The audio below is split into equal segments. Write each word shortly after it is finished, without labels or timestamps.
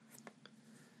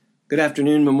Good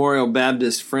afternoon, Memorial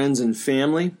Baptist friends and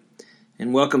family,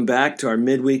 and welcome back to our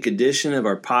midweek edition of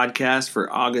our podcast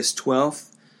for August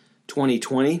 12th,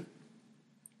 2020.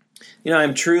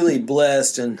 I'm truly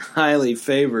blessed and highly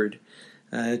favored.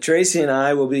 Tracy and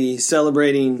I will be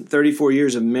celebrating 34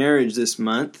 years of marriage this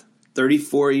month.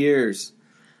 34 years.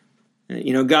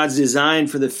 God's design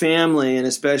for the family and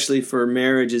especially for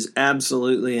marriage is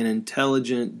absolutely an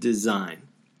intelligent design.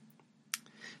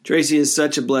 Tracy is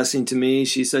such a blessing to me.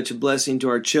 She's such a blessing to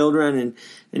our children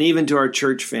and even to our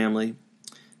church family.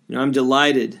 I'm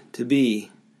delighted to be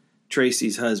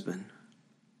Tracy's husband.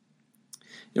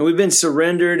 We've been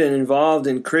surrendered and involved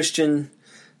in Christian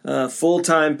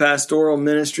full-time pastoral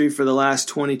ministry for the last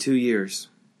 22 years.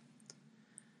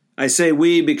 I say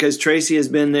we because Tracy has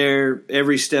been there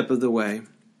every step of the way.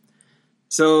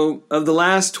 So, of the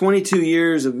last 22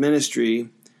 years of ministry,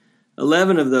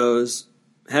 11 of those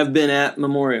have been at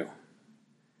Memorial.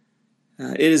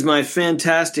 It is my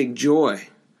fantastic joy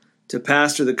to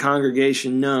pastor the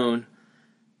congregation known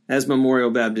as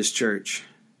Memorial Baptist Church.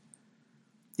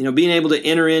 Being able to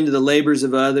enter into the labors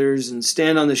of others and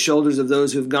stand on the shoulders of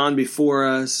those who have gone before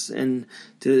us and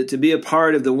to be a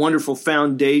part of the wonderful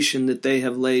foundation that they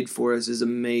have laid for us is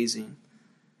amazing.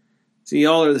 So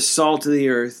y'all are the salt of the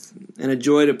earth and a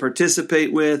joy to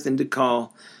participate with and to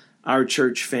call our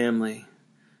church family.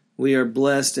 We are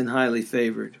blessed and highly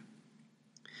favored.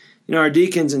 Our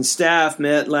deacons and staff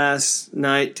met last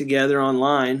night together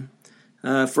online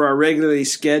for our regularly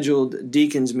scheduled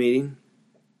deacons meeting.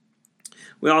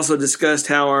 We also discussed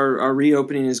how our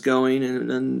reopening is going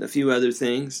and a few other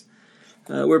things.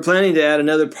 We're planning to add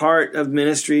another part of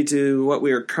ministry to what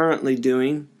we are currently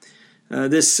doing.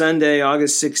 This Sunday,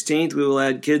 August 16th, we will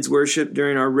add kids worship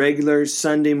during our regular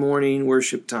Sunday morning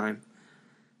worship time.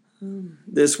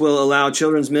 This will allow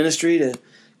children's ministry to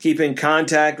keep in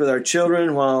contact with our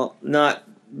children while not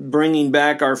bringing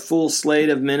back our full slate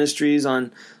of ministries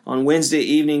on Wednesday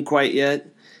evening quite yet.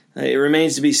 It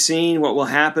remains to be seen what will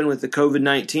happen with the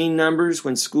COVID-19 numbers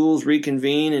when schools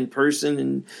reconvene in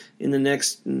person in the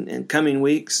next and coming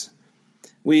weeks.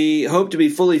 We hope to be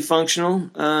fully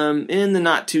functional in the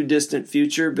not-too-distant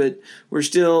future, but we're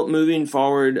still moving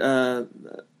forward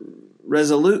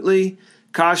resolutely,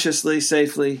 cautiously,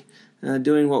 safely,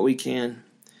 doing what we can.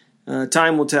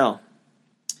 Time will tell.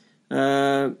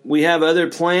 We have other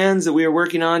plans that we are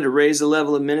working on to raise the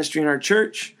level of ministry in our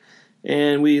church,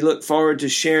 and we look forward to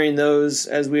sharing those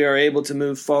as we are able to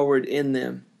move forward in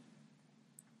them.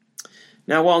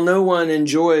 Now, while no one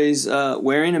enjoys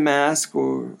wearing a mask,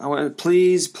 I want to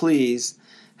please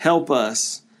help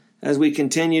us as we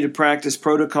continue to practice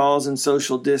protocols and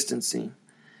social distancing.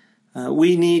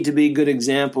 We need to be good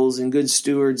examples and good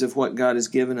stewards of what God has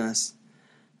given us.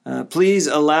 Please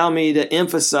allow me to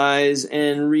emphasize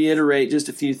and reiterate just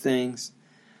a few things.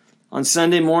 On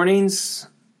Sunday mornings,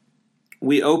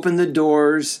 we open the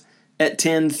doors at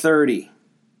 10:30.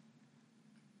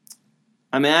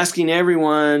 I'm asking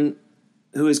everyone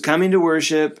who is coming to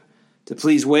worship to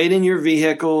please wait in your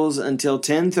vehicles until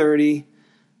 10:30.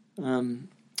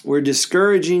 We're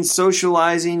discouraging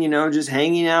socializing, just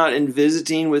hanging out and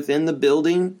visiting within the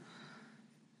building.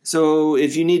 So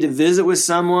if you need to visit with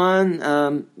someone,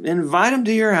 invite them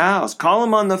to your house. Call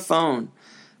them on the phone.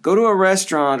 Go to a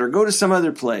restaurant or go to some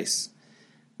other place.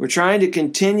 We're trying to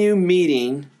continue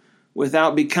meeting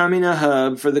without becoming a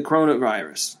hub for the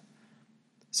coronavirus.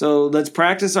 So let's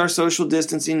practice our social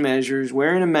distancing measures,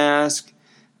 wearing a mask,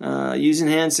 using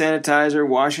hand sanitizer,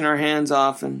 washing our hands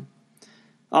often.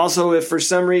 Also, if for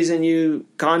some reason you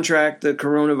contract the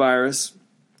coronavirus,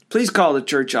 please call the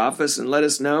church office and let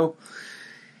us know.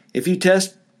 If you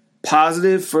test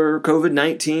positive for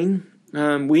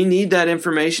COVID-19, we need that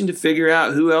information to figure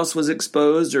out who else was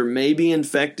exposed or may be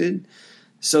infected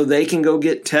so they can go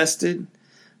get tested.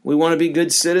 We want to be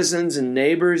good citizens and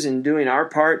neighbors in doing our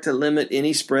part to limit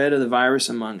any spread of the virus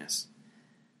among us.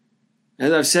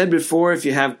 As I've said before, if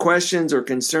you have questions or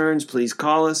concerns, please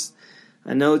call us.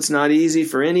 I know it's not easy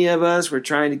for any of us. We're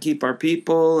trying to keep our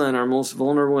people and our most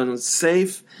vulnerable ones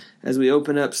safe as we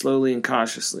open up slowly and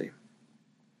cautiously.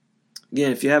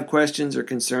 Again, if you have questions or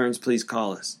concerns, please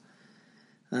call us.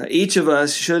 Each of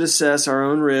us should assess our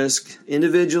own risk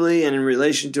individually and in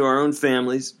relation to our own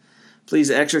families. Please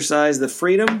exercise the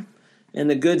freedom and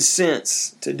the good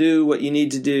sense to do what you need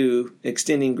to do,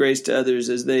 extending grace to others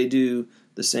as they do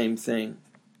the same thing.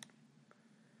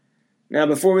 Now,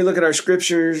 before we look at our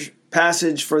scriptures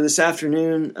passage for this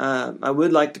afternoon, I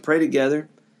would like to pray together.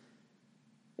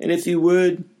 And if you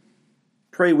would,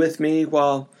 pray with me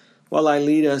while I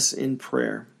lead us in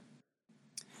prayer.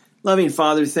 Loving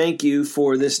Father, thank you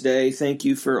for this day. Thank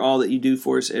you for all that you do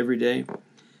for us every day.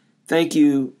 Thank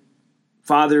you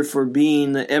Father, for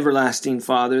being the everlasting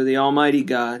Father, the Almighty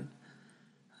God.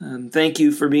 Thank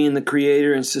you for being the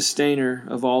creator and sustainer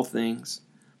of all things.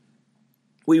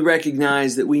 We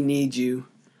recognize that we need you.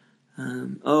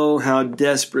 Oh, how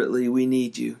desperately we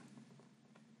need you.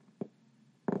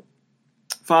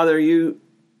 Father, you've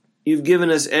given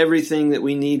us everything that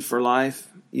we need for life.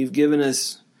 You've given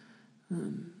us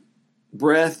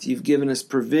breath. You've given us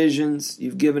provisions.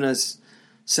 You've given us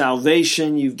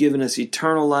salvation. You've given us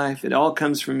eternal life. It all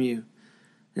comes from you.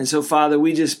 And so, Father,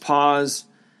 we just pause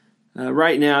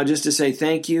right now just to say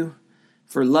thank you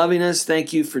for loving us.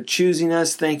 Thank you for choosing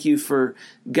us. Thank you for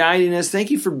guiding us.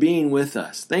 Thank you for being with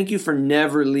us. Thank you for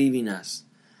never leaving us.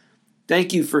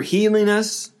 Thank you for healing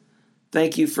us.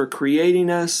 Thank you for creating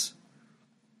us.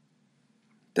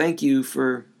 Thank you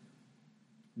for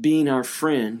being our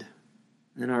friend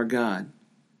and our God.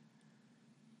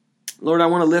 Lord, I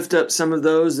want to lift up some of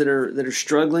those that are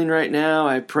struggling right now.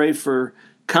 I pray for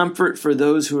comfort for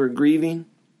those who are grieving.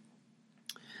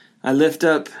 I lift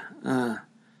up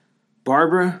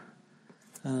Barbara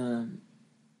and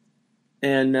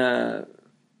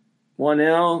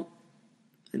Juanel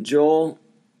and Joel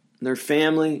and their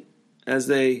family as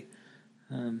they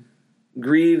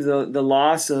grieve the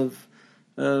loss of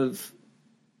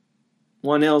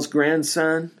Juanel's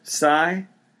grandson, Cy.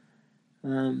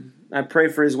 I pray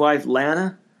for his wife,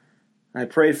 Lana. I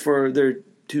pray for their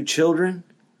 2 children.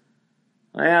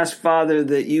 I ask, Father,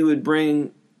 that you would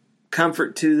bring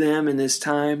comfort to them in this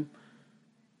time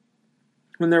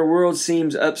when their world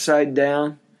seems upside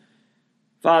down.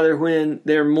 Father, when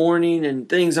they're mourning and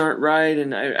things aren't right,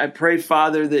 and I pray,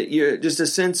 Father, that just a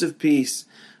sense of peace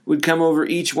would come over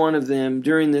each one of them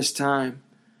during this time.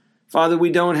 Father,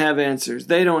 we don't have answers.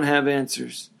 They don't have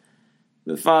answers.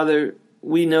 But Father,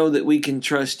 we know that we can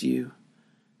trust you.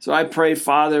 So I pray,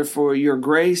 Father, for your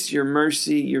grace, your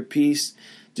mercy, your peace,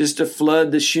 just to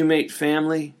flood the Shoemate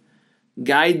family.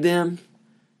 Guide them,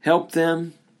 help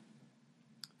them.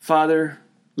 Father,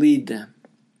 lead them.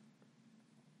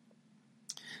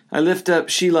 I lift up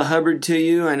Sheila Hubbard to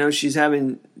you. I know she's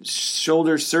having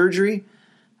shoulder surgery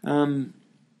in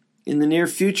the near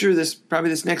future, probably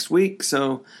this next week.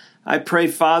 So I pray,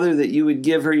 Father, that you would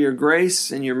give her your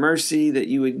grace and your mercy, that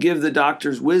you would give the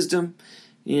doctors wisdom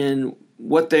in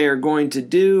what they are going to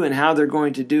do and how they're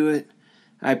going to do it.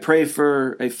 I pray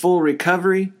for a full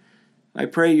recovery. I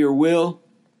pray your will.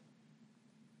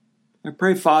 I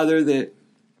pray, Father, that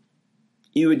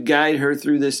you would guide her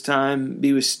through this time.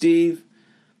 Be with Steve.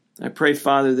 I pray,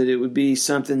 Father, that it would be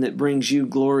something that brings you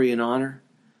glory and honor.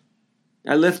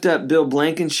 I lift up Bill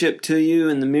Blankenship to you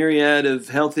and the myriad of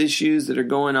health issues that are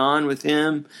going on with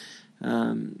him,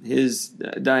 his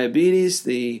diabetes,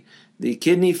 the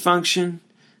kidney function,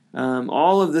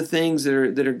 all of the things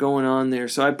that are going on there.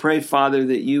 So I pray, Father,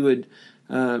 that you would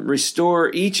restore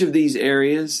each of these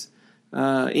areas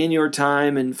in your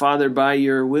time, and Father, by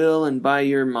your will and by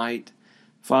your might,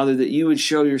 Father, that you would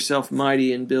show yourself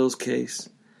mighty in Bill's case.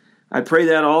 I pray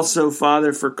that also,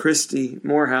 Father, for Christy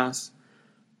Morehouse.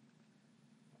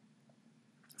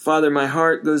 Father, my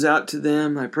heart goes out to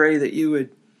them. I pray that you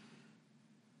would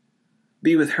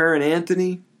be with her and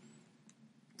Anthony.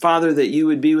 Father, that you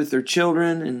would be with their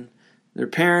children and their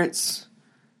parents.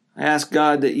 I ask,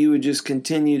 God, that you would just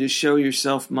continue to show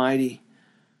yourself mighty.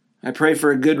 I pray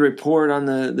for a good report on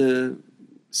the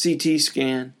CT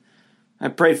scan. I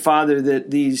pray, Father,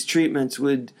 that these treatments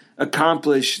would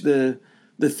accomplish the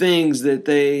things that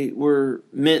they were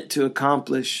meant to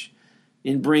accomplish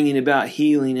in bringing about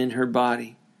healing in her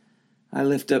body. I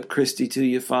lift up Christy to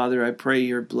you, Father. I pray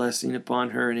your blessing upon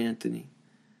her and Anthony.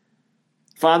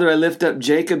 Father, I lift up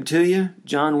Jacob to you,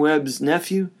 John Webb's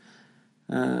nephew,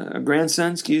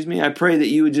 grandson, I pray that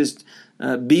you would just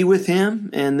be with him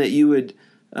and that you would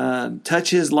touch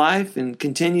his life and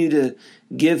continue to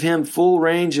give him full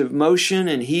range of motion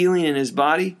and healing in his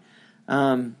body.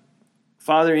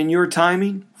 Father, in your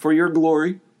timing, for your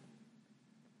glory.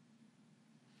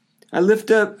 I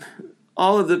lift up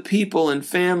all of the people and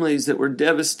families that were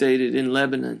devastated in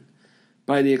Lebanon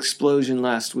by the explosion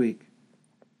last week.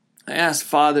 I ask,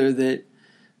 Father, that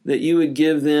you would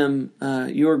give them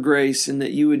your grace and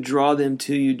that you would draw them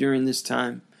to you during this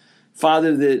time.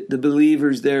 Father, that the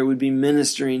believers there would be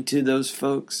ministering to those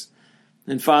folks.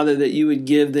 And Father, that you would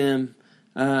give them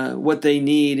what they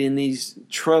need in these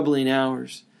troubling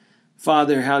hours.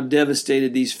 Father, how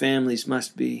devastated these families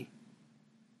must be.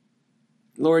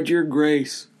 Lord, your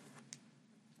grace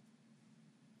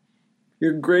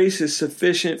is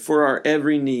sufficient for our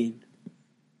every need.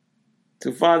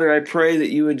 So, Father, I pray that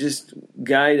you would just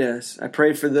guide us. I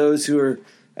pray for those who are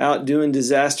out doing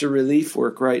disaster relief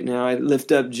work right now. I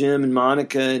lift up Jim and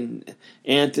Monica and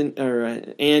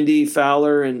Andy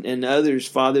Fowler and others,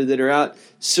 Father, that are out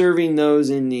serving those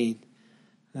in need.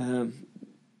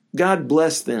 God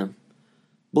bless them.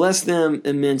 Bless them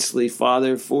immensely,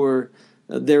 Father, for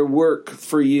their work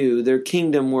for you, their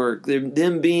kingdom work,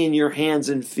 them being your hands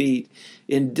and feet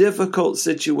in difficult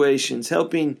situations,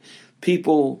 helping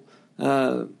people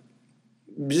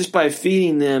just by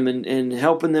feeding them and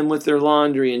helping them with their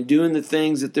laundry and doing the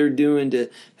things that they're doing to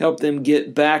help them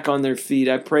get back on their feet.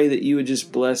 I pray that you would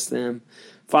just bless them.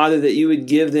 Father, that you would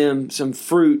give them some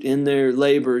fruit in their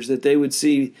labors, that they would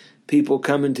see people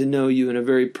coming to know you in a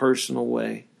very personal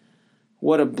way.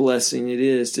 What a blessing it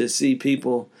is to see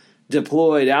people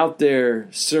deployed out there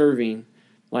serving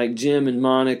like Jim and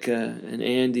Monica and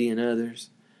Andy and others.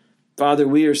 Father,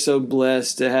 we are so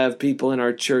blessed to have people in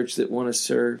our church that want to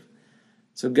serve.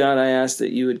 So God, I ask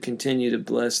that you would continue to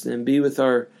bless them. Be with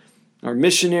our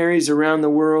missionaries around the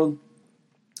world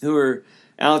who are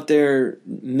out there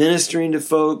ministering to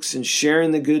folks and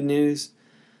sharing the good news.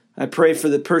 I pray for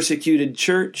the persecuted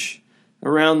church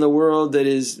around the world that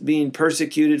is being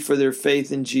persecuted for their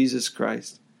faith in Jesus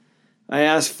Christ. I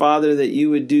ask, Father, that you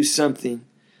would do something,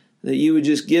 that you would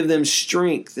just give them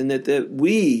strength, and that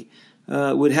we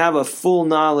would have a full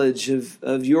knowledge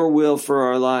of your will for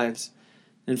our lives.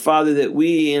 And Father, that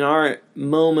we in our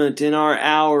moment, in our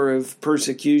hour of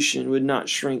persecution, would not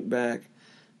shrink back.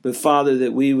 But Father,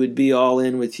 that we would be all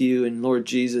in with you, and Lord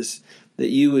Jesus, that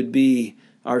you would be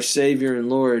our Savior and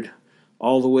Lord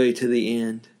all the way to the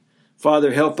end.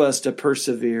 Father, help us to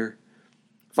persevere.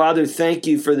 Father, thank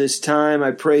you for this time.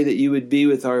 I pray that you would be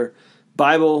with our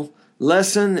Bible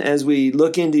lesson as we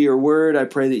look into your word. I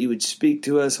pray that you would speak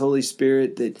to us, Holy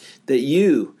Spirit, that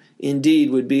you indeed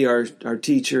would be our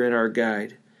teacher and our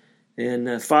guide.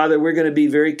 And Father, we're going to be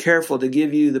very careful to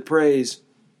give you the praise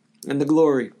and the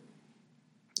glory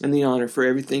and the honor for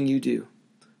everything you do.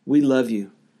 We love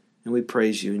you and we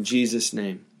praise you. In Jesus'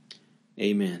 name,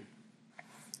 amen.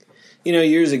 You know,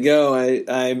 years ago,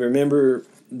 I remember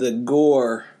the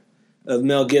gore of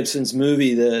Mel Gibson's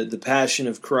movie, The Passion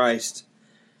of Christ.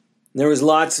 There was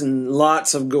lots and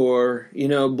lots of gore, you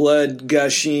know, blood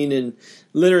gushing and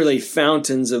literally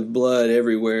fountains of blood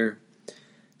everywhere.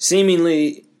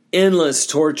 Seemingly endless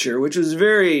torture, which was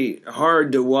very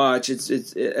hard to watch. It's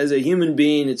as a human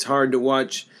being, it's hard to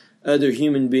watch other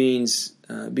human beings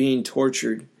being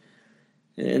tortured.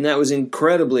 And that was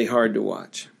incredibly hard to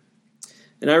watch.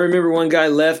 And I remember one guy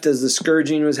left as the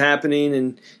scourging was happening,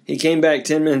 and he came back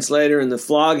 10 minutes later, and the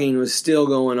flogging was still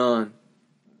going on.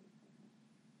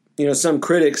 You know, some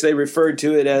critics, they referred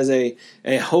to it as a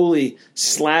holy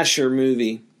slasher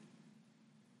movie.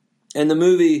 And the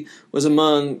movie was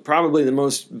among probably the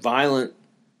most violent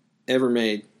ever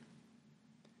made.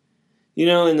 You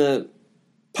know, in the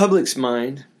public's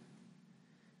mind,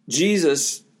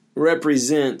 Jesus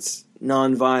represents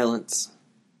nonviolence.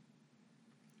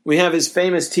 We have his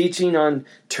famous teaching on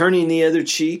turning the other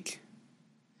cheek.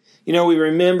 You know, we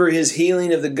remember his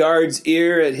healing of the guard's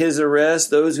ear at his arrest.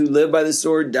 Those who live by the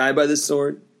sword die by the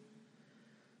sword.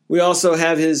 We also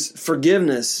have his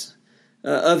forgiveness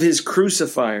of his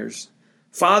crucifiers.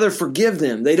 Father, forgive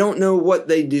them. They don't know what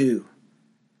they do.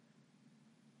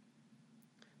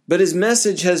 But his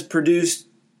message has produced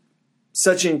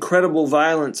such incredible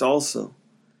violence also.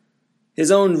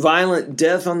 His own violent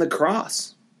death on the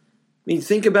cross. I mean,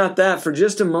 think about that for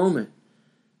just a moment.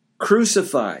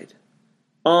 Crucified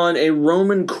on a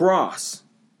Roman cross,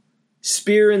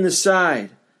 spear in the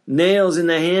side, nails in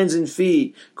the hands and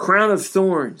feet, crown of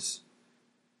thorns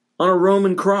on a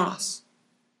Roman cross.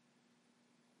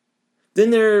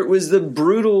 Then there was the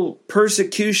brutal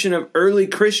persecution of early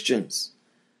Christians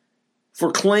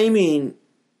for claiming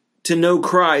to know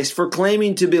Christ, for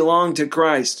claiming to belong to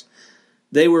Christ.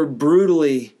 They were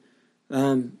brutally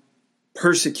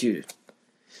persecuted.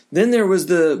 Then there was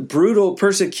the brutal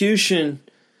persecution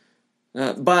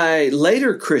by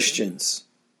later Christians.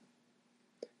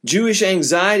 Jewish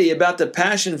anxiety about the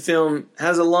Passion film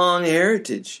has a long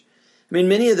heritage. I mean,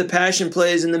 many of the Passion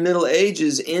plays in the Middle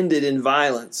Ages ended in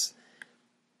violence.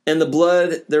 And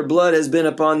their blood has been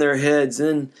upon their heads.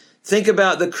 And think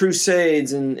about the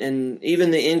Crusades and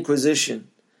even the Inquisition.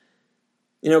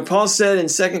 You know, Paul said in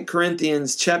 2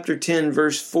 Corinthians chapter 10,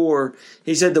 verse 4,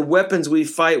 he said, the weapons we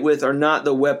fight with are not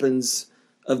the weapons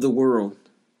of the world.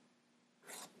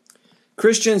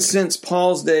 Christians since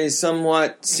Paul's day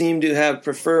somewhat seem to have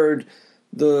preferred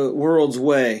the world's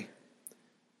way.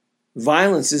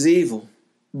 Violence is evil,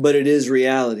 but it is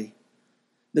reality.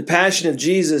 The Passion of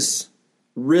Jesus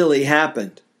really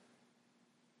happened.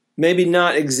 Maybe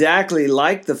not exactly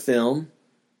like the film,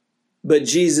 but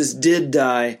Jesus did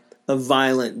die a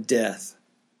violent death.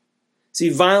 See,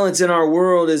 violence in our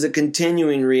world is a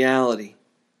continuing reality.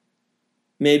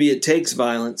 Maybe it takes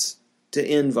violence to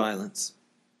end violence.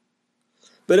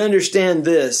 But understand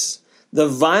this, the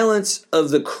violence of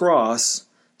the cross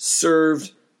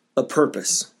served a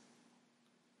purpose.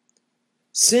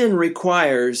 Sin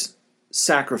requires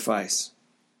sacrifice.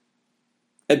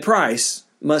 A price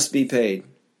must be paid.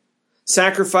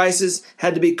 Sacrifices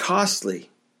had to be costly,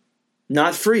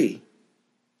 not free.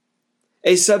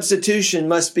 A substitution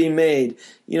must be made.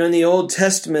 In the Old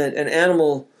Testament, an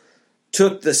animal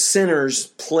took the sinner's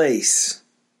place.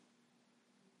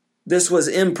 This was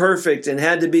imperfect and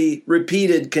had to be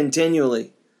repeated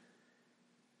continually.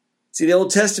 See, the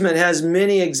Old Testament has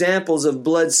many examples of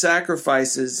blood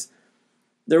sacrifices.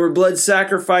 There were blood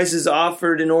sacrifices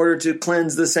offered in order to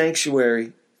cleanse the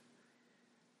sanctuary.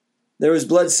 There was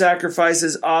blood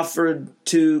sacrifices offered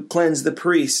to cleanse the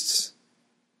priests.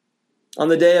 On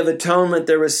the Day of Atonement,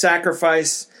 there was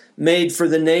sacrifice made for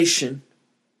the nation.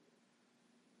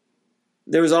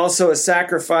 There was also a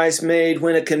sacrifice made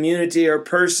when a community or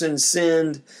person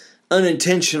sinned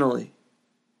unintentionally.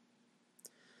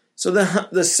 So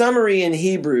the summary in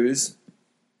Hebrews,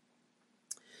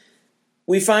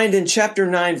 we find in chapter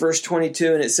 9, verse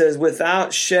 22, and it says,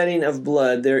 without shedding of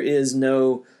blood, there is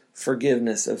no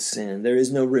forgiveness of sin. There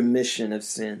is no remission of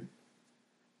sin.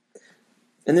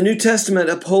 And the New Testament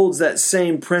upholds that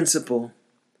same principle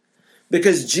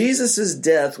because Jesus'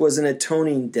 death was an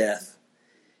atoning death.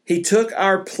 He took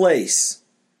our place,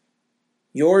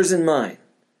 yours and mine.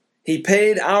 He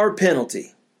paid our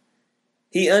penalty.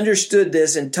 He understood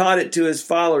this and taught it to his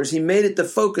followers. He made it the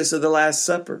focus of the Last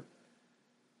Supper.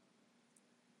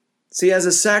 See, as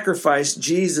a sacrifice,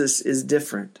 Jesus is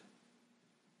different.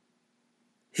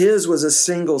 His was a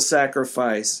single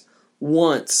sacrifice,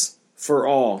 once for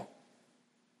all.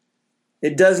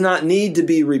 It does not need to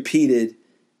be repeated,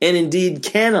 and indeed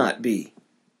cannot be.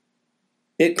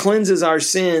 It cleanses our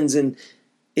sins, and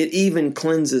it even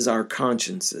cleanses our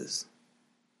consciences.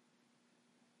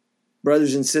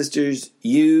 Brothers and sisters,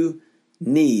 you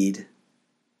need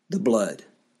the blood.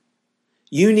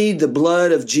 You need the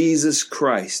blood of Jesus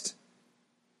Christ.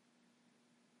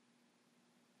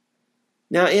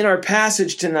 Now, in our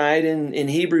passage tonight in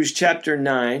Hebrews chapter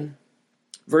 9,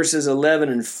 verses 11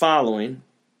 and following,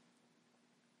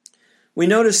 we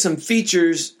notice some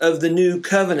features of the new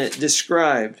covenant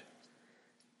described.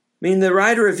 The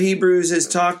writer of Hebrews has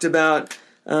talked about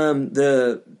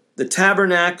the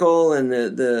tabernacle and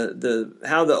the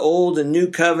how the old and new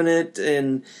covenant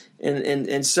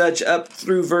and such up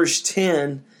through verse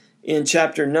 10 in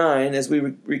chapter 9 as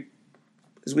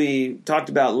we talked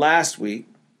about last week.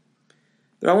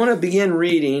 But I want to begin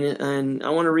reading, and I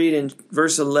want to read in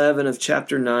verse 11 of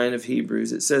chapter 9 of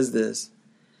Hebrews. It says this.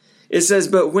 It says,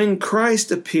 "But when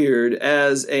Christ appeared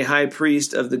as a high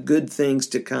priest of the good things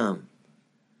to come,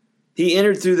 he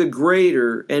entered through the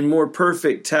greater and more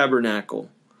perfect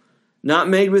tabernacle, not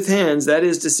made with hands, that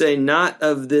is to say, not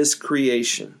of this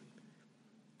creation,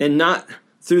 and not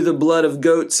through the blood of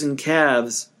goats and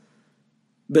calves,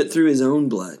 but through his own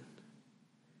blood.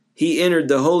 He entered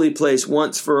the holy place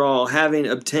once for all, having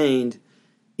obtained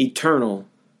eternal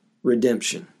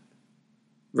redemption."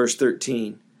 Verse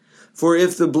 13. "For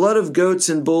if the blood of goats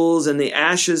and bulls and the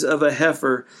ashes of a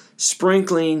heifer,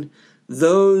 sprinkling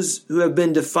those who have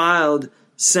been defiled,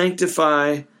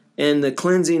 sanctify, and the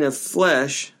cleansing of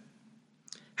flesh,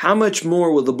 how much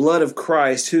more will the blood of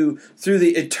Christ, who through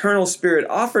the eternal Spirit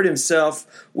offered himself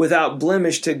without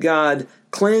blemish to God,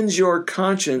 cleanse your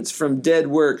conscience from dead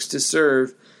works to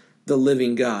serve the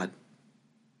living God?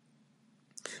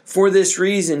 For this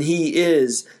reason he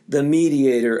is the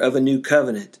mediator of a new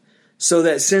covenant, so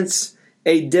that since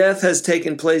a death has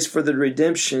taken place for the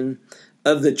redemption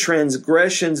of the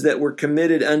transgressions that were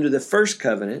committed under the first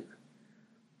covenant,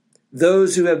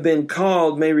 those who have been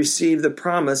called may receive the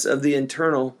promise of the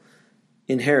eternal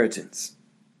inheritance.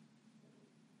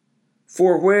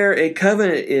 For where a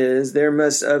covenant is, there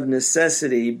must of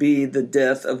necessity be the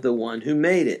death of the one who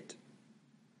made it.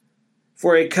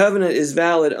 For a covenant is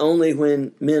valid only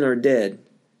when men are dead,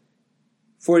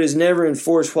 for it is never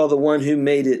enforced while the one who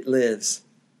made it lives.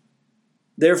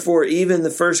 Therefore, even the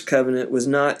first covenant was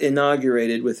not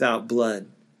inaugurated without blood.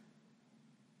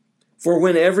 For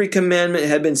when every commandment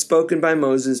had been spoken by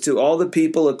Moses to all the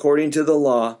people according to the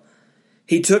law,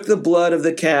 he took the blood of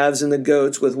the calves and the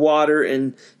goats with water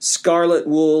and scarlet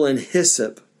wool and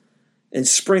hyssop, and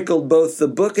sprinkled both the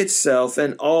book itself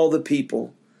and all the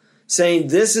people, saying,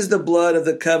 'This is the blood of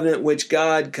the covenant which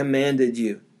God commanded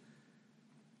you.'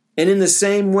 And in the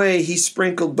same way, he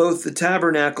sprinkled both the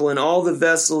tabernacle and all the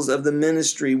vessels of the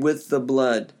ministry with the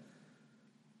blood.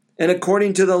 And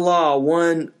according to the law,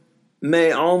 one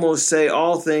may almost say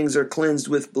all things are cleansed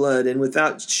with blood, and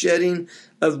without shedding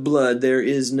of blood there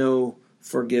is no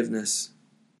forgiveness.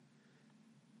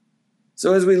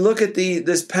 So as we look at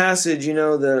this passage,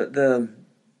 the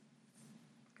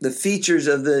features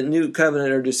of the new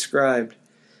covenant are described.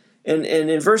 And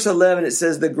in verse 11 it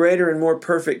says, the greater and more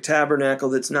perfect tabernacle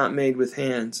that's not made with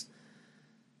hands.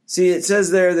 See, it says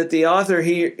there that the author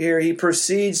here he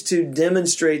proceeds to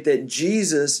demonstrate that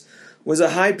Jesus was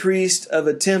a high priest of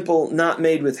a temple not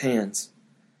made with hands.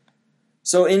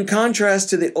 So in contrast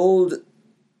to the old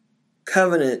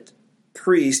covenant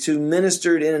priest who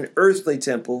ministered in an earthly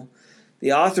temple,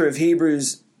 the author of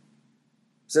Hebrews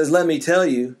says, let me tell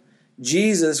you,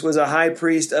 Jesus was a high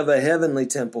priest of a heavenly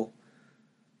temple.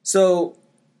 So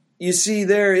you see,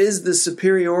 there is the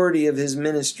superiority of his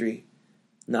ministry.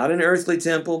 Not an earthly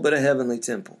temple, but a heavenly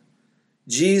temple.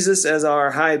 Jesus, as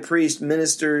our high priest,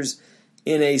 ministers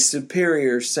in a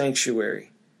superior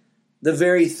sanctuary, the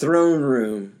very throne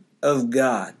room of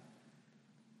God.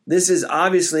 This is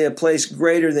obviously a place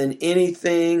greater than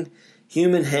anything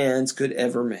human hands could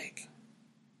ever make.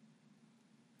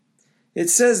 It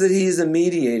says that he is a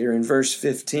mediator in verse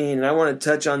 15, and I want to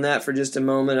touch on that for just a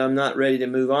moment. I'm not ready to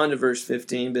move on to verse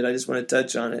 15, but I just want to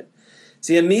touch on it.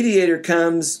 See, a mediator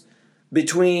comes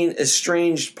between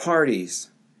estranged parties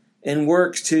and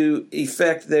works to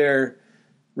effect their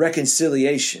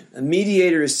reconciliation. A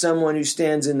mediator is someone who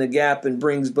stands in the gap and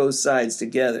brings both sides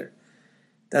together.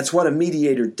 That's what a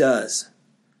mediator does.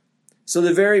 So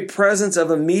the very presence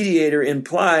of a mediator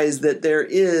implies that there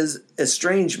is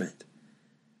estrangement,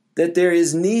 that there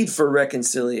is need for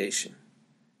reconciliation.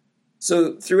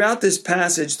 So throughout this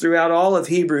passage, throughout all of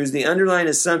Hebrews, the underlying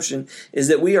assumption is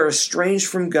that we are estranged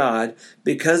from God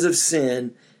because of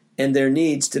sin, and there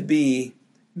needs to be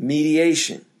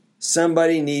mediation.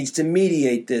 Somebody needs to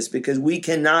mediate this because we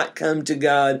cannot come to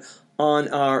God on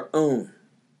our own.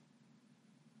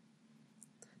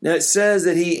 Now it says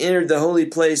that he entered the holy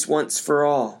place once for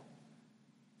all.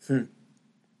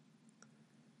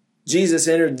 Jesus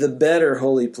entered the better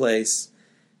holy place.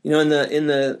 In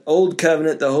the old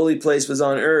covenant, the holy place was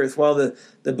on earth, while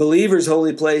the believer's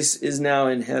holy place is now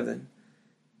in heaven.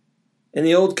 And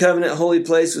the old covenant holy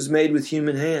place was made with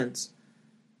human hands.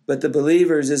 But the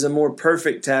believer's is a more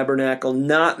perfect tabernacle,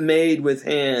 not made with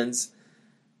hands.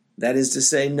 That is to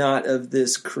say, not of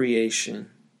this creation.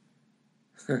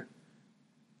 And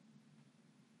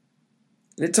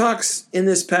it talks in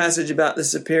this passage about the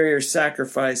superior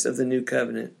sacrifice of the new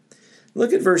covenant.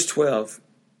 Look at verse 12.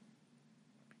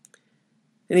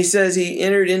 And he says he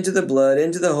entered into the blood,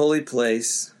 into the holy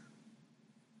place,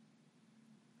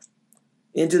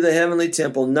 into the heavenly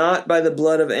temple, not by the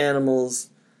blood of animals,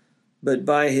 but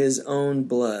by his own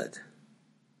blood.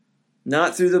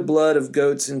 Not through the blood of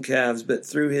goats and calves, but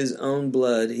through his own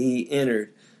blood he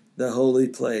entered the holy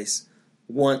place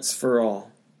once for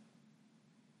all.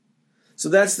 So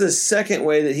that's the second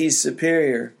way that he's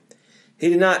superior. He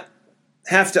did not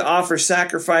have to offer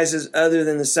sacrifices other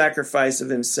than the sacrifice of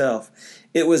himself.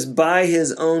 It was by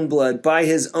his own blood, by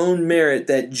his own merit,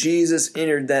 that Jesus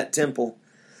entered that temple.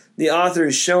 The author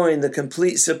is showing the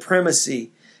complete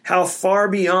supremacy, how far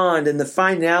beyond and the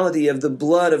finality of the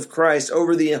blood of Christ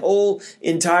over the whole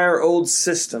entire old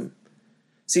system.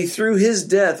 See, through his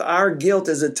death, our guilt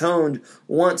is atoned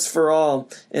once for all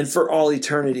and for all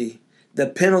eternity. The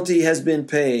penalty has been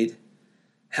paid.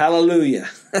 Hallelujah.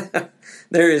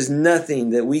 There is nothing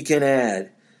that we can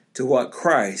add to what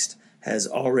Christ has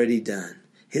already done.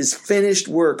 His finished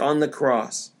work on the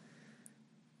cross.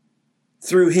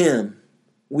 Through him,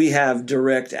 we have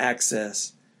direct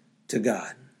access to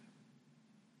God.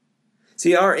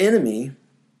 See, our enemy,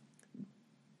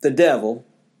 the devil,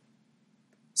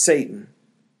 Satan,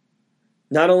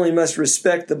 not only must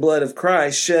respect the blood of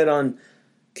Christ shed on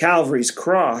Calvary's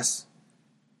cross,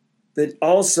 but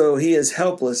also he is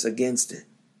helpless against it.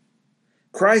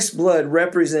 Christ's blood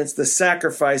represents the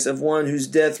sacrifice of one whose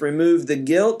death removed the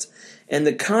guilt and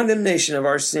the condemnation of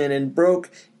our sin and broke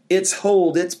its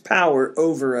hold, its power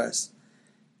over us.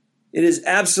 It is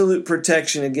absolute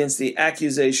protection against the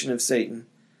accusation of Satan,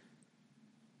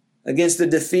 against the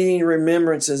defeating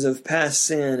remembrances of past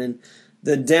sin and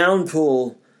the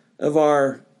downpull of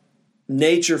our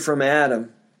nature from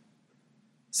Adam.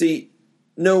 See,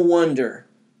 no wonder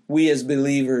we as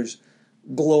believers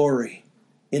glory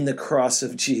in the cross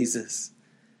of Jesus.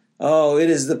 Oh, it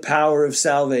is the power of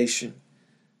salvation,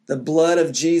 the blood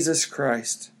of Jesus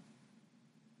Christ.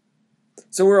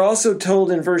 So we're also told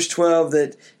in verse 12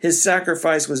 that his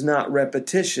sacrifice was not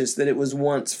repetitious, that it was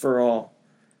once for all.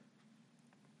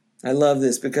 I love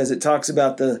this because it talks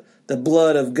about the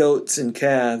blood of goats and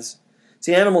calves.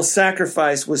 See, animal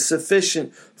sacrifice was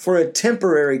sufficient for a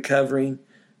temporary covering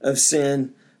of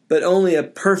sin, but only a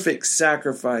perfect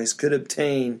sacrifice could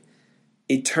obtain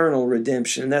eternal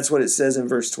redemption. And that's what it says in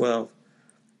verse 12.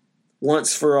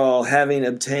 Once for all, having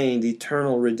obtained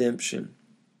eternal redemption.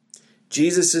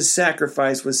 Jesus'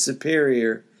 sacrifice was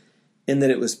superior in that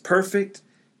it was perfect,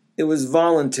 it was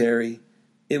voluntary,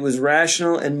 it was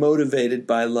rational and motivated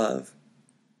by love.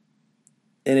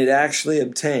 And it actually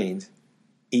obtained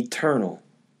eternal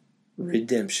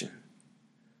redemption.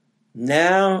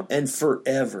 Now and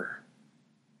forever.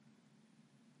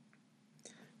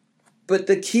 But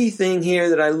the key thing here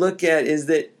that I look at is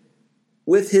that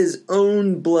with his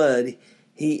own blood,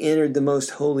 he entered the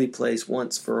most holy place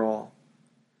once for all.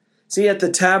 See, at the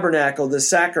tabernacle, the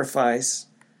sacrifice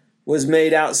was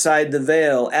made outside the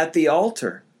veil at the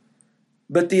altar.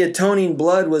 But the atoning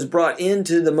blood was brought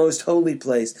into the most holy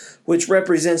place, which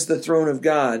represents the throne of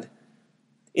God.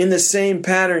 In the same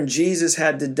pattern, Jesus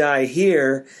had to die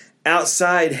here,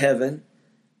 outside heaven,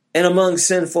 and among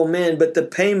sinful men, but the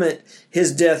payment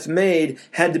his death made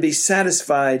had to be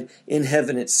satisfied in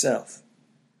heaven itself.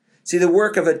 See, the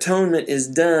work of atonement is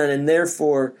done, and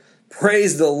therefore,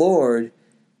 praise the Lord,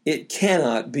 it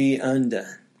cannot be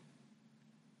undone.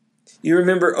 You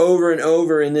remember over and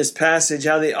over in this passage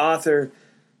how the author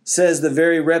says the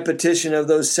very repetition of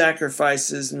those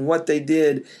sacrifices and what they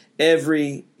did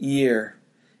every year.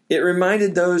 It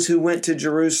reminded those who went to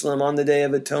Jerusalem on the Day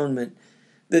of Atonement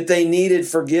that they needed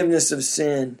forgiveness of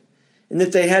sin and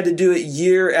that they had to do it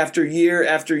year after year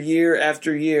after year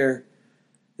after year.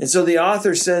 And so the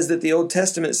author says that the Old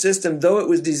Testament system, though it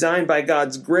was designed by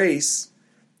God's grace,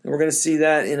 and we're going to see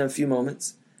that in a few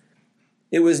moments,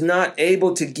 it was not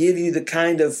able to give you the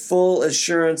kind of full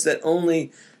assurance that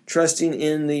only trusting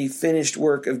in the finished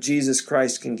work of Jesus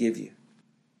Christ can give you.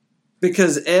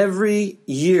 Because every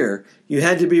year you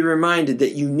had to be reminded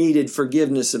that you needed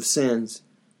forgiveness of sins.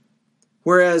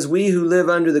 Whereas we who live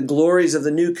under the glories of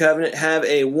the new covenant have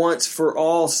a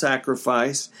once-for-all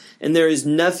sacrifice, and there is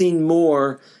nothing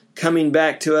more coming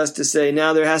back to us to say,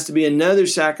 now there has to be another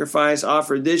sacrifice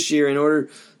offered this year in order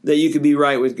that you could be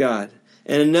right with God,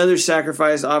 and another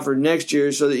sacrifice offered next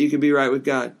year so that you could be right with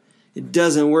God. It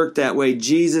doesn't work that way.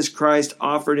 Jesus Christ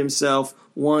offered himself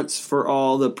once for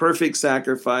all, the perfect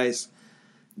sacrifice.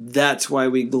 That's why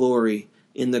we glory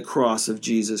in the cross of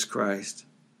Jesus Christ.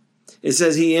 It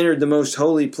says he entered the most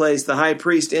holy place. The high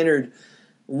priest entered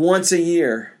once a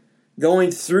year, going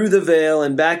through the veil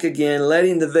and back again,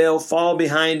 letting the veil fall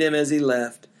behind him as he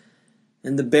left,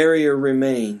 and the barrier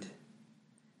remained.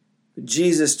 But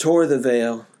Jesus tore the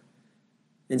veil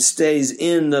and stays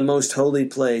in the most holy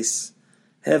place,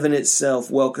 heaven itself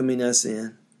welcoming us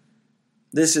in.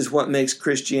 This is what makes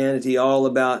Christianity all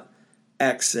about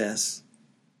access,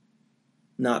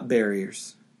 not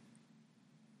barriers.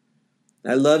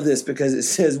 I love this because it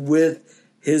says with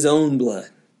his own blood.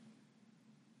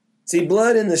 See,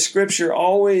 blood in the scripture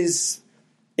always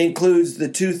includes the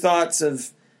two thoughts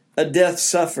of a death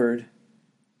suffered,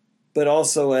 but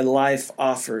also a life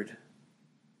offered.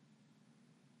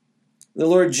 The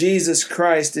Lord Jesus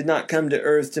Christ did not come to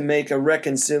earth to make a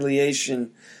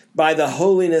reconciliation by the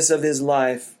holiness of his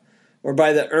life or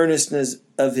by the earnestness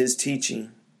of his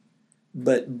teaching,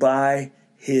 but by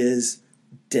his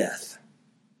death.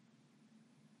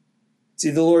 See,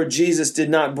 the Lord Jesus did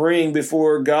not bring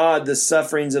before God the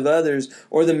sufferings of others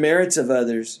or the merits of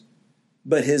others,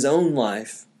 but his own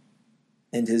life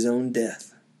and his own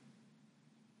death.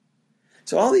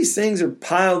 So all these things are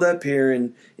piled up here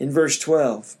in verse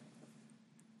 12.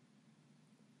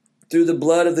 Through the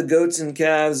blood of the goats and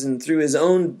calves, and through his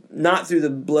own, not through the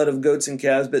blood of goats and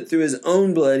calves, but through his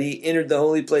own blood, he entered the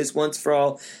holy place once for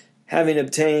all, having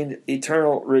obtained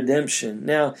eternal redemption.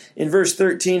 Now, in verse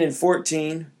 13 and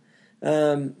 14,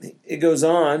 it goes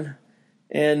on,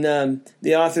 and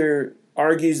the author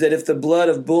argues that if the blood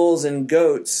of bulls and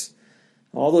goats,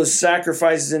 all those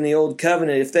sacrifices in the old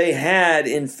covenant, if they had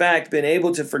in fact been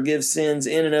able to forgive sins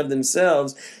in and of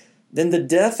themselves, then the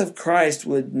death of Christ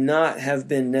would not have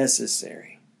been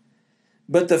necessary.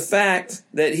 But the fact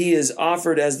that he is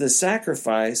offered as the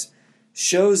sacrifice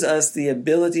shows us the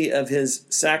ability of his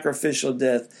sacrificial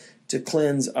death to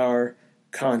cleanse our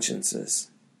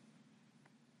consciences.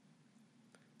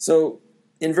 So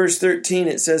in verse 13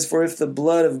 it says, for if the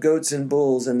blood of goats and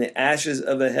bulls and the ashes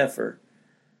of a heifer,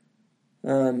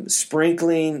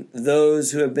 sprinkling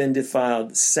those who have been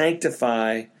defiled,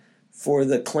 sanctify for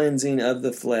the cleansing of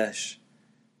the flesh.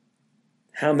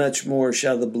 how much more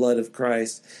shall the blood of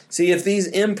Christ? See, if these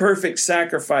imperfect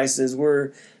sacrifices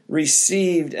were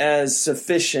received as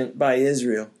sufficient by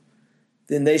Israel,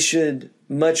 then they should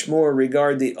much more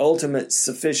regard the ultimate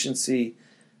sufficiency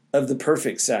of the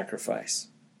perfect sacrifice.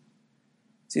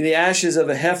 See, the ashes of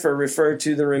a heifer refer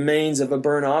to the remains of a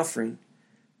burnt offering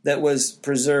that was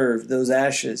preserved, those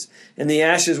ashes. And the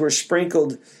ashes were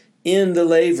sprinkled in the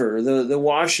laver, the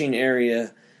washing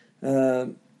area,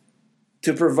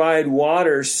 to provide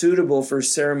water suitable for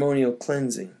ceremonial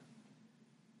cleansing.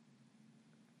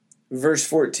 Verse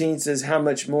 14 says, how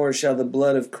much more shall the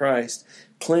blood of Christ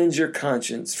cleanse your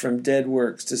conscience from dead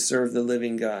works to serve the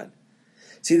living God?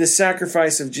 See, the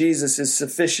sacrifice of Jesus is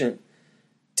sufficient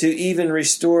to even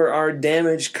restore our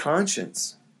damaged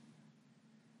conscience.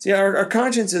 See, our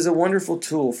conscience is a wonderful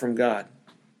tool from God,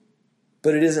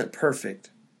 but it isn't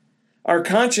perfect. Our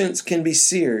conscience can be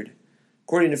seared,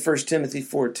 according to 1 Timothy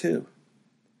 4:2.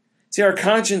 See, our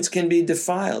conscience can be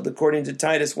defiled, according to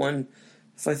Titus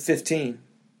 1:15.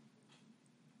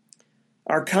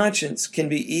 Our conscience can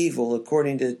be evil,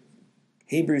 according to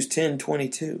Hebrews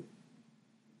 10:22.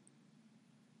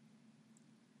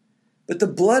 But the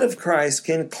blood of Christ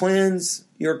can cleanse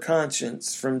your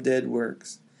conscience from dead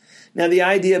works. Now, the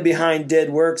idea behind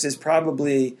dead works is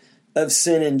probably of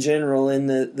sin in general, in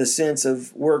the sense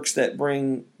of works that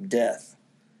bring death.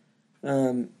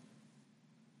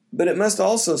 But it must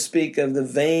also speak of the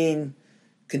vain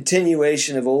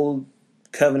continuation of old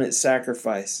covenant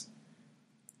sacrifice,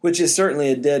 which is certainly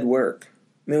a dead work.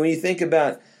 I mean, when you think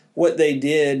about what they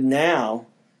did now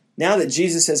that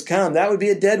Jesus has come, that would be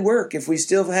a dead work if we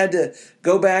still had to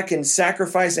go back and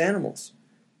sacrifice animals.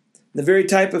 The very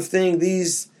type of thing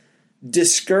these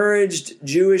discouraged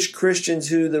Jewish Christians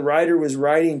who the writer was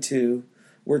writing to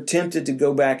were tempted to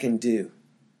go back and do.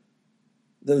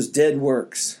 Those dead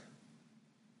works.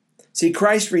 See,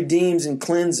 Christ redeems and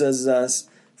cleanses us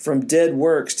from dead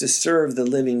works to serve the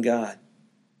living God.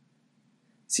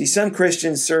 See, some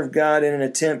Christians serve God in an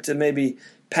attempt to maybe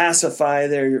pacify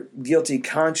their guilty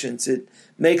conscience. It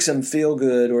makes them feel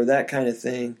good or that kind of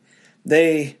thing.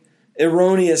 They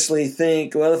erroneously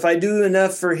think, well, if I do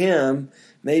enough for Him,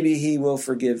 maybe He will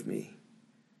forgive me.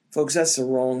 Folks, that's the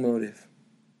wrong motive.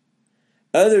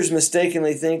 Others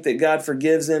mistakenly think that God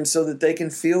forgives them so that they can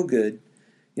feel good.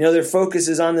 You know, their focus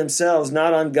is on themselves,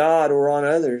 not on God or on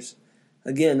others.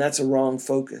 Again, that's a wrong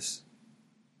focus.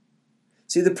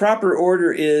 See, the proper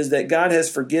order is that God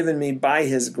has forgiven me by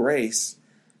His grace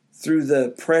through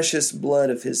the precious blood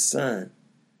of His Son.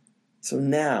 So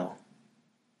now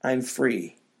I'm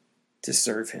free to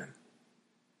serve Him.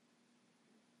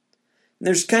 And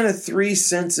there's kind of three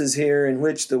senses here in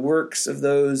which the works of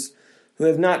those who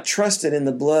have not trusted in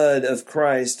the blood of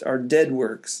Christ are dead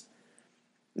works.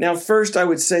 Now, first, I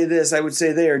would say this. I would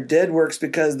say they are dead works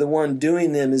because the one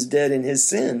doing them is dead in his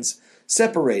sins,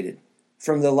 separated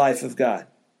from the life of God.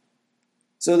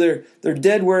 So they're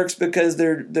dead works because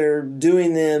they're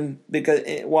doing them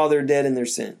while they're dead in their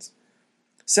sins.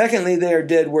 Secondly, they are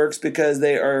dead works because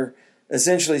they are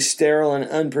essentially sterile and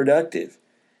unproductive.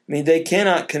 I mean, they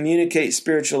cannot communicate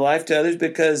spiritual life to others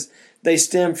because they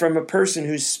stem from a person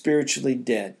who's spiritually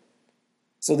dead.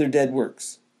 So they're dead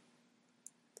works.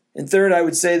 And third, I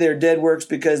would say they're dead works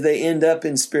because they end up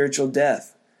in spiritual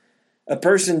death. A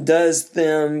person does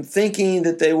them thinking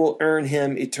that they will earn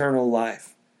him eternal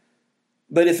life.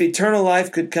 But if eternal life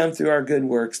could come through our good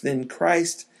works, then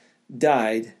Christ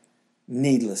died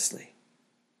needlessly.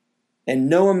 And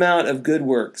no amount of good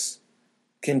works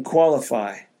can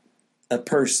qualify a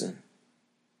person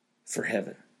for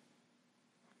heaven.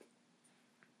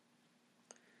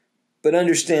 But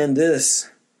understand this.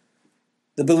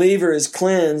 The believer is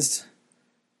cleansed,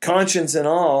 conscience and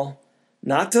all,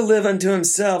 not to live unto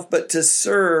himself, but to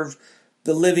serve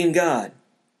the living God.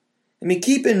 I mean,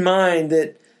 keep in mind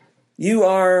that you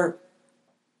are,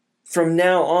 from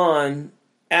now on,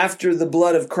 after the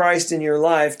blood of Christ in your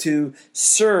life, to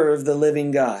serve the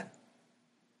living God.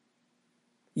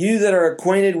 You that are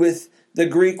acquainted with the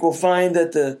Greek will find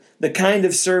that the kind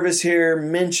of service here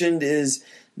mentioned is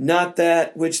not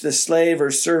that which the slave or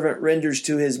servant renders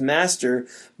to his master,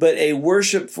 but a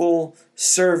worshipful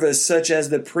service such as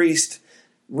the priest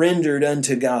rendered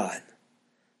unto God.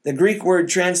 The Greek word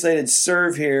translated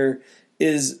serve here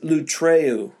is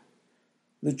lutreu.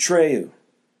 Lutreu.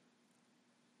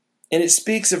 And it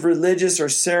speaks of religious or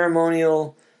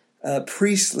ceremonial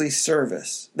priestly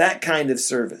service, that kind of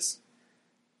service.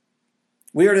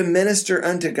 We are to minister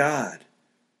unto God.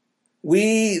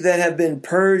 We that have been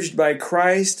purged by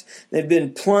Christ, they've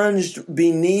been plunged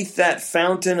beneath that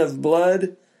fountain of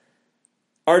blood,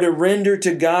 are to render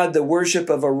to God the worship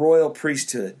of a royal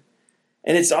priesthood.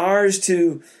 And it's ours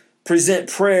to present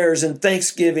prayers and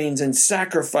thanksgivings and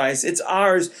sacrifice. It's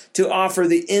ours to offer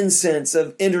the incense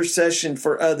of intercession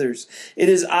for others. It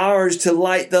is ours to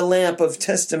light the lamp of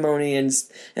testimony and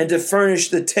to furnish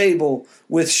the table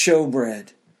with showbread.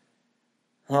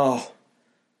 Oh,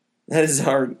 that is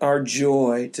our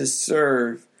joy, to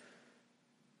serve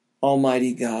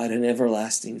Almighty God and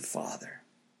everlasting Father.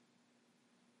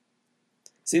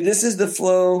 See, this is the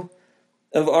flow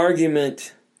of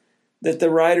argument that the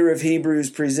writer of Hebrews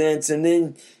presents, and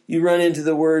then you run into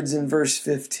the words in verse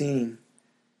 15,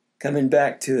 coming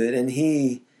back to it, and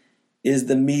he is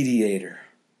the mediator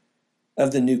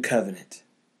of the new covenant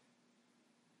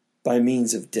by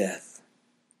means of death.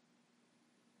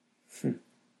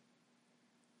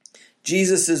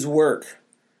 Jesus' work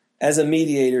as a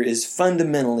mediator is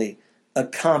fundamentally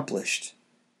accomplished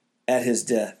at his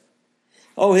death.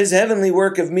 Oh, his heavenly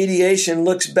work of mediation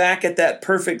looks back at that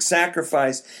perfect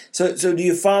sacrifice. So do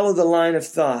you follow the line of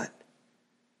thought?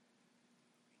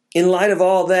 In light of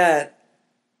all that,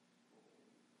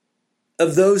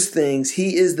 of those things,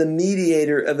 he is the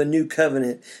mediator of a new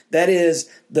covenant. That is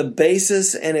the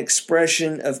basis and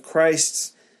expression of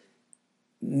Christ's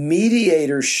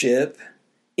mediatorship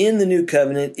in the new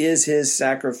covenant is his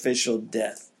sacrificial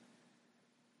death.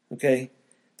 Okay?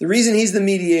 The reason he's the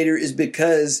mediator is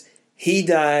because he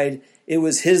died. It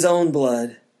was his own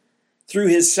blood. Through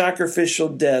his sacrificial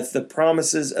death, the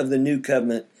promises of the new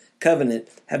covenant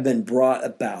have been brought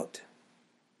about.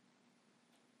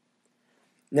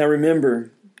 Now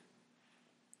remember,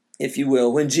 if you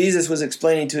will, when Jesus was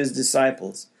explaining to his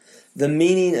disciples the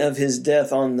meaning of his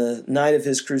death on the night of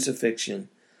his crucifixion,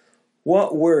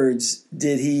 what words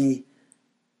did he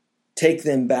take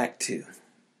them back to?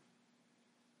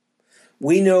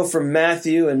 We know from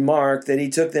Matthew and Mark that he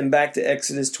took them back to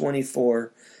Exodus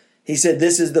 24. He said,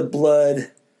 "This is the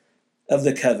blood of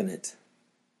the covenant."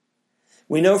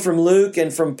 We know from Luke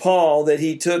and from Paul that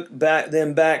he took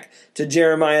them back to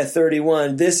Jeremiah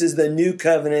 31. "This is the new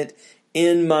covenant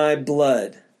in my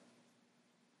blood."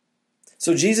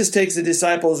 So Jesus takes the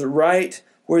disciples right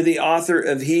where the author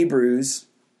of Hebrews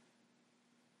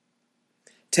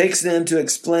takes them to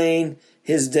explain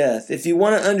his death. If you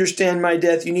want to understand my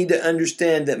death, you need to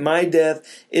understand that my death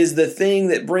is the thing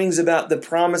that brings about the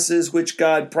promises which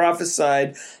God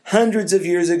prophesied hundreds of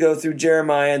years ago through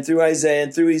Jeremiah and through Isaiah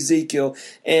and through Ezekiel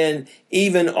and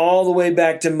even all the way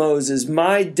back to Moses.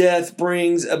 My death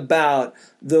brings about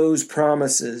those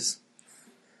promises.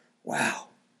 Wow.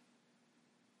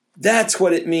 That's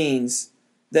what it means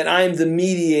that I'm the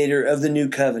mediator of the new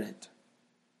covenant.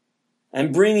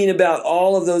 I'm bringing about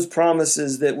all of those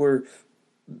promises that were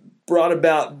brought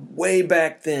about way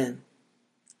back then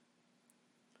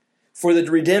for the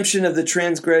redemption of the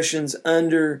transgressions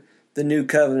under the new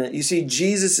covenant. You see,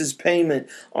 Jesus' payment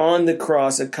on the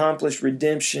cross accomplished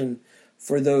redemption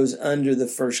for those under the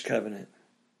first covenant.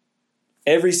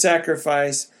 Every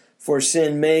sacrifice for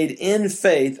sin made in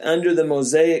faith under the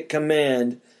Mosaic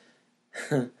command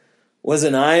was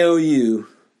an IOU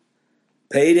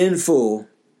paid in full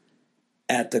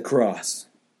at the cross.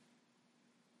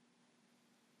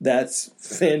 That's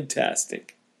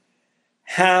fantastic.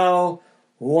 How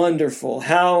wonderful.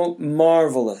 How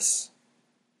marvelous.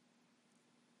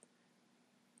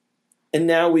 And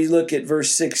now we look at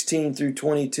verse 16 through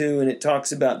 22, and it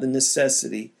talks about the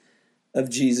necessity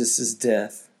of Jesus'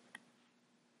 death.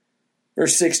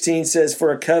 Verse 16 says,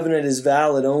 "For a covenant is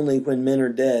valid only when men are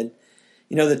dead."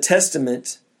 You know, the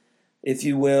testament, if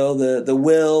you will, the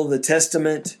will, the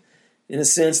testament, in a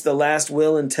sense, the last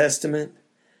will and testament,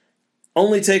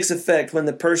 only takes effect when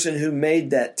the person who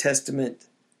made that testament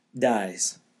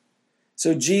dies.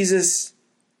 So Jesus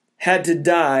had to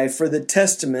die for the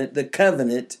testament, the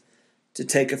covenant, to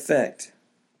take effect.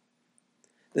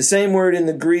 The same word in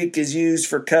the Greek is used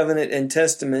for covenant and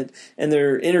testament, and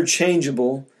they're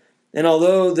interchangeable. And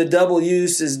although the double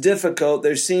use is difficult,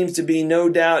 there seems to be no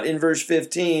doubt in verse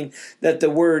 15 that the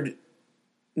word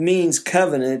means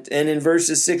covenant, and in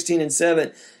verses 16 and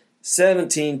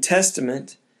 17,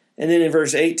 testament, and then in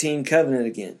verse 18, covenant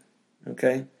again.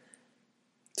 Okay?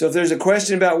 So if there's a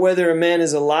question about whether a man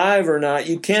is alive or not,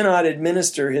 you cannot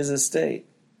administer his estate.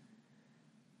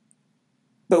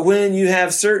 But when you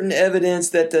have certain evidence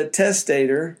that the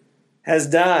testator has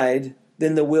died,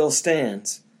 then the will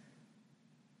stands.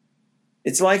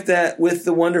 It's like that with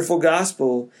the wonderful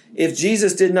gospel. If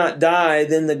Jesus did not die,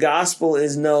 then the gospel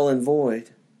is null and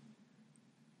void.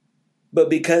 But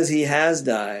because he has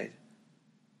died,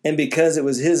 and because it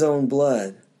was his own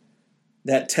blood,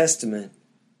 that testament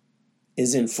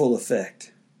is in full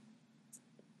effect.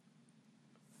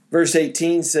 Verse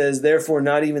 18 says, "Therefore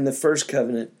not even the first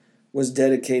covenant was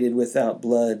dedicated without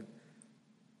blood,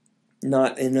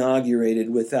 not inaugurated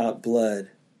without blood.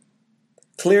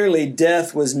 Clearly,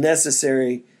 death was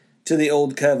necessary to the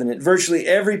Old Covenant. Virtually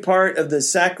every part of the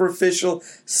sacrificial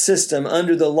system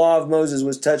under the law of Moses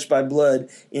was touched by blood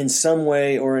in some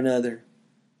way or another.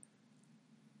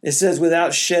 It says,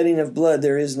 without shedding of blood,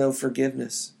 there is no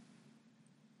forgiveness.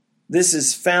 This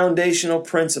is foundational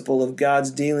principle of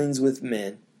God's dealings with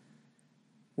men,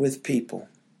 with people.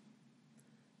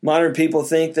 Modern people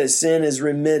think that sin is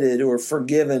remitted or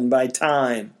forgiven by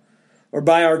time, or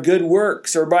by our good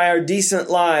works, or by our decent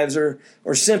lives, or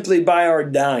simply by our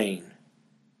dying.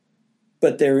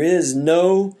 But there is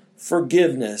no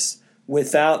forgiveness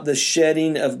without the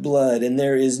shedding of blood, and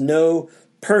there is no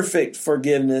perfect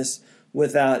forgiveness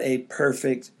without a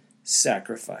perfect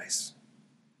sacrifice.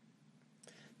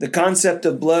 The concept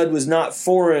of blood was not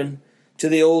foreign to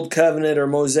the Old Covenant or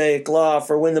Mosaic Law,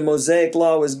 for when the Mosaic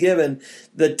Law was given,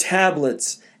 the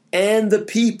tablets and the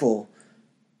people,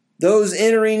 those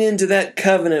entering into that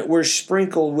covenant, were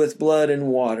sprinkled with blood and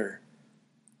water.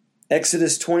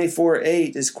 Exodus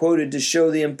 24:8 is quoted to show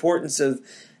the importance of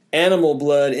animal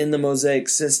blood in the Mosaic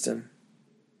system.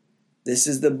 This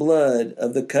is the blood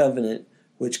of the covenant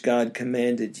which God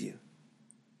commanded you.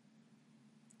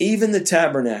 Even the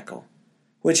tabernacle,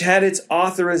 which had its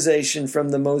authorization from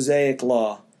the Mosaic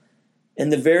Law,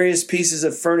 and the various pieces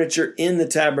of furniture in the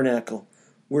tabernacle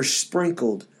were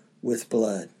sprinkled with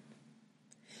blood.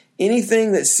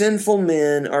 Anything that sinful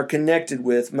men are connected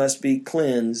with must be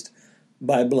cleansed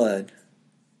by blood.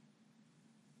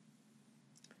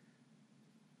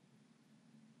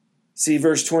 See,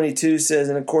 verse 22 says,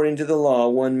 and according to the law,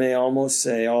 one may almost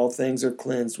say all things are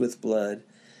cleansed with blood,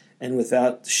 and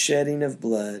without shedding of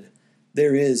blood,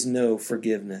 there is no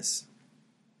forgiveness.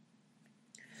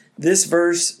 This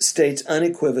verse states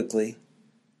unequivocally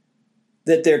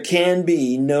that there can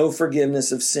be no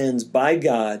forgiveness of sins by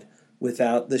God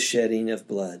without the shedding of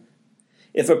blood.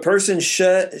 If a person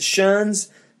shuns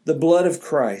the blood of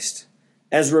Christ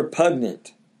as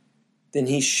repugnant, then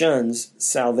he shuns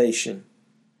salvation.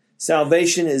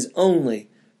 Salvation is only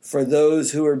for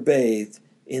those who are bathed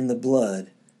in the blood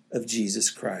of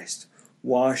Jesus Christ,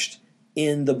 washed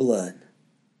in the blood.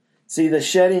 See, the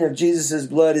shedding of Jesus'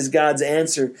 blood is God's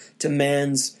answer to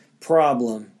man's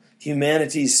problem,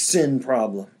 humanity's sin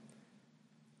problem.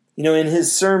 You know, in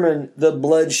his sermon, The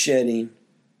Bloodshedding,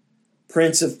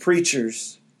 Prince of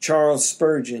Preachers, Charles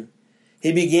Spurgeon,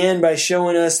 he began by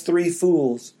showing us three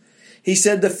fools. He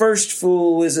said the first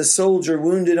fool is a soldier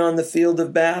wounded on the field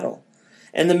of battle.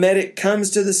 And the medic comes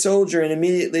to the soldier, and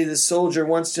immediately the soldier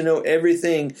wants to know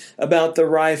everything about the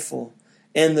rifle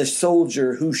and the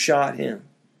soldier who shot him.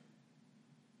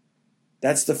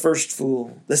 That's the first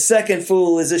fool. The second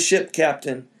fool is a ship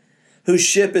captain whose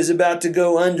ship is about to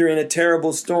go under in a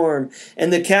terrible storm,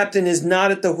 and the captain is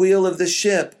not at the wheel of the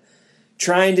ship,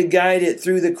 trying to guide it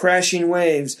through the crashing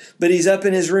waves, but he's up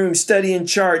in his room studying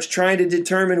charts, trying to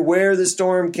determine where the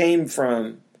storm came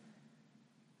from.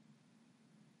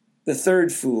 The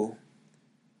third fool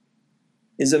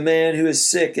is a man who is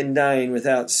sick and dying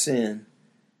without sin,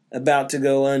 about to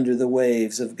go under the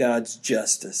waves of God's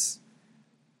justice,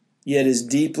 yet is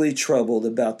deeply troubled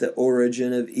about the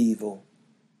origin of evil.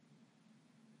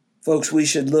 Folks, we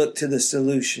should look to the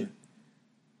solution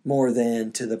more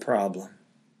than to the problem.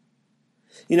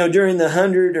 You know, during the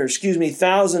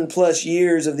 1,000 plus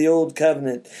years of the Old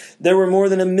Covenant, there were more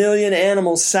than 1 million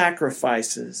animal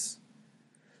sacrifices.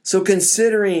 So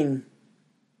considering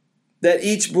that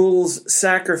each bull's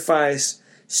sacrifice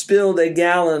spilled a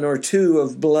gallon or two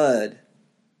of blood,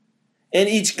 and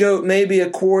each goat maybe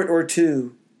a quart or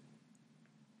two,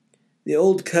 the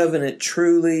Old Covenant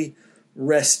truly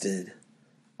rested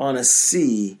on a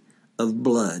sea of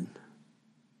blood.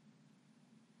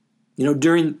 You know,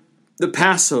 during the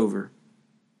Passover,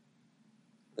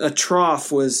 a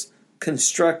trough was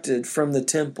constructed from the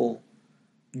temple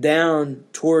down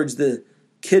towards the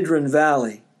Kidron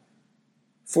Valley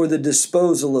for the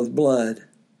disposal of blood.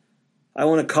 I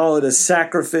want to call it a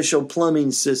sacrificial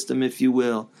plumbing system, if you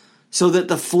will, so that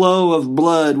the flow of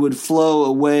blood would flow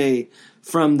away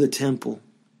from the temple.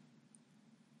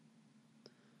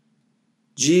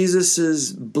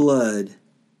 Jesus' blood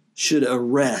should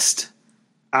arrest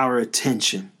our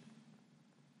attention.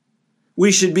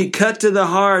 We should be cut to the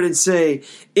heart and say,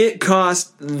 it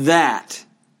cost that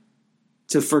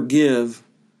to forgive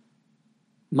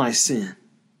my sin.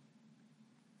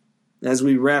 As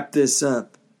we wrap this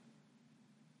up,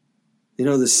 you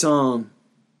know the song,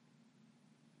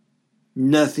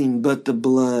 nothing but the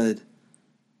blood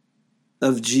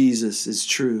of Jesus is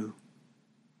true.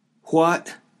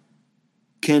 What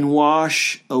can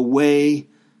wash away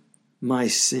my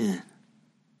sin.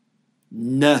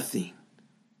 Nothing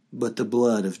but the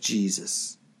blood of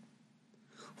Jesus.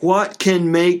 What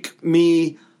can make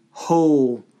me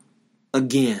whole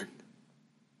again?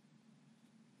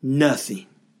 Nothing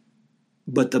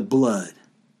but the blood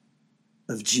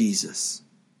of Jesus.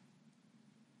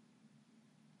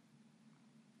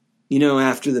 You know,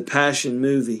 after the Passion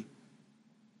movie,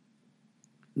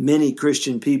 many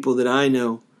Christian people that I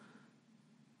know,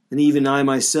 and even I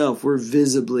myself, were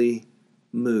visibly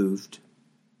moved.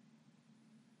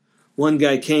 One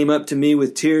guy came up to me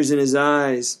with tears in his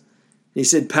eyes. He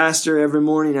said, "Pastor, every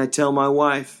morning I tell my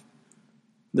wife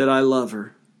that I love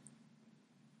her.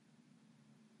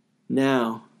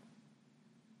 Now,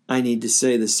 I need to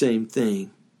say the same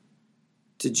thing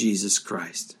to Jesus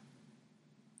Christ."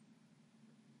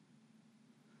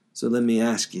 So let me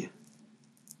ask you,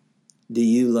 do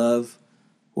you love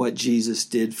what Jesus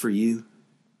did for you?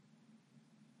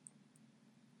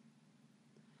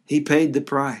 He paid the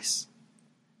price.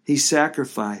 He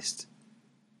sacrificed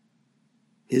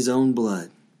His own blood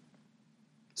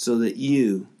so that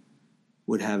you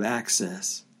would have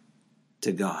access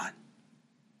to God.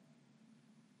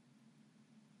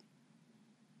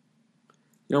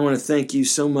 I want to thank you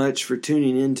so much for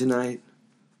tuning in tonight,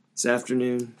 this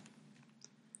afternoon.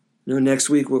 Next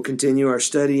week we'll continue our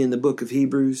study in the book of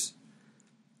Hebrews.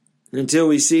 And until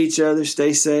we see each other,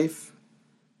 stay safe,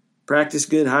 practice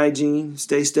good hygiene,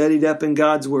 stay studied up in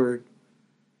God's Word.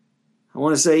 I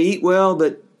want to say eat well,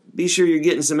 but be sure you're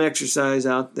getting some exercise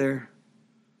out there.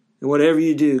 And whatever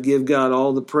you do, give God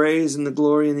all the praise and the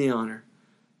glory and the honor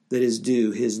that is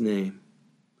due His name.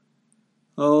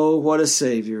 Oh, what a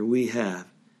Savior we have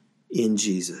in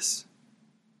Jesus.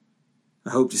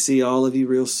 I hope to see all of you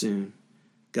real soon.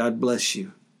 God bless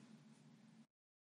you.